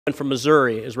From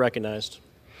Missouri is recognized.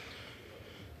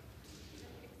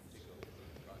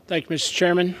 Thank you, Mr.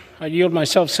 Chairman. I yield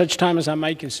myself such time as I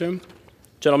might consume.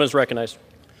 Gentleman is recognized.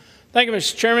 Thank you,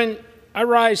 Mr. Chairman. I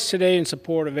rise today in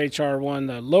support of H.R. 1,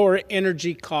 the Lower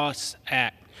Energy Costs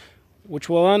Act, which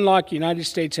will unlock United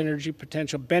States energy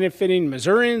potential benefiting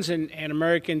Missourians and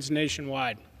Americans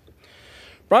nationwide.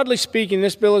 Broadly speaking,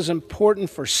 this bill is important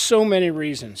for so many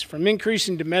reasons, from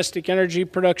increasing domestic energy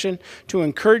production to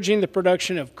encouraging the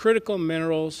production of critical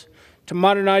minerals to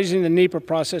modernizing the NEPA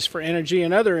process for energy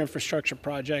and other infrastructure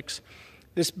projects.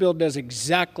 This bill does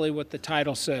exactly what the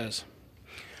title says.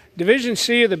 Division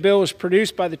C of the bill was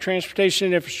produced by the Transportation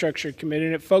and Infrastructure Committee,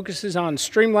 and it focuses on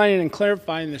streamlining and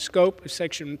clarifying the scope of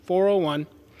Section 401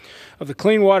 of the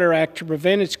Clean Water Act to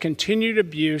prevent its continued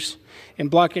abuse in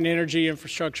blocking energy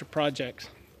infrastructure projects.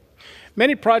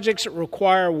 Many projects that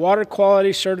require water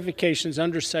quality certifications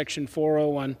under Section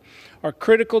 401 are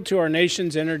critical to our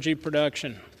nation's energy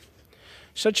production,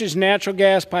 such as natural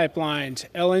gas pipelines,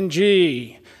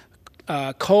 LNG,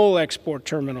 coal export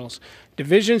terminals.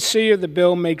 Division C of the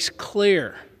bill makes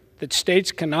clear that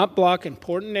states cannot block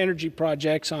important energy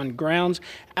projects on grounds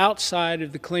outside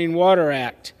of the Clean Water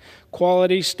Act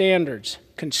quality standards,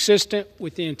 consistent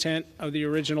with the intent of the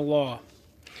original law.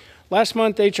 Last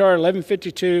month, H.R.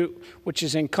 1152, which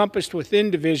is encompassed within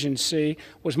Division C,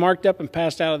 was marked up and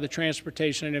passed out of the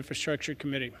Transportation and Infrastructure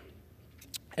Committee.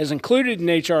 As included in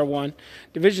H.R. 1,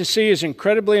 Division C is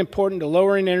incredibly important to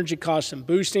lowering energy costs and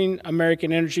boosting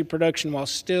American energy production while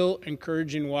still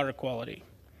encouraging water quality.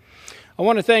 I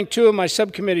want to thank two of my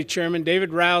subcommittee chairmen,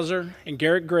 David Rouser and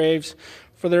Garrett Graves,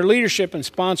 for their leadership in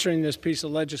sponsoring this piece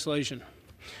of legislation.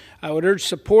 I would urge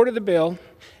support of the bill,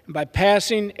 and by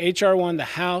passing H.R. 1, the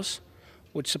House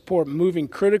would support moving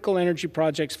critical energy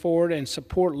projects forward and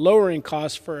support lowering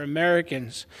costs for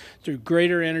Americans through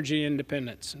greater energy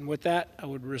independence. And with that, I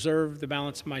would reserve the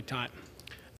balance of my time.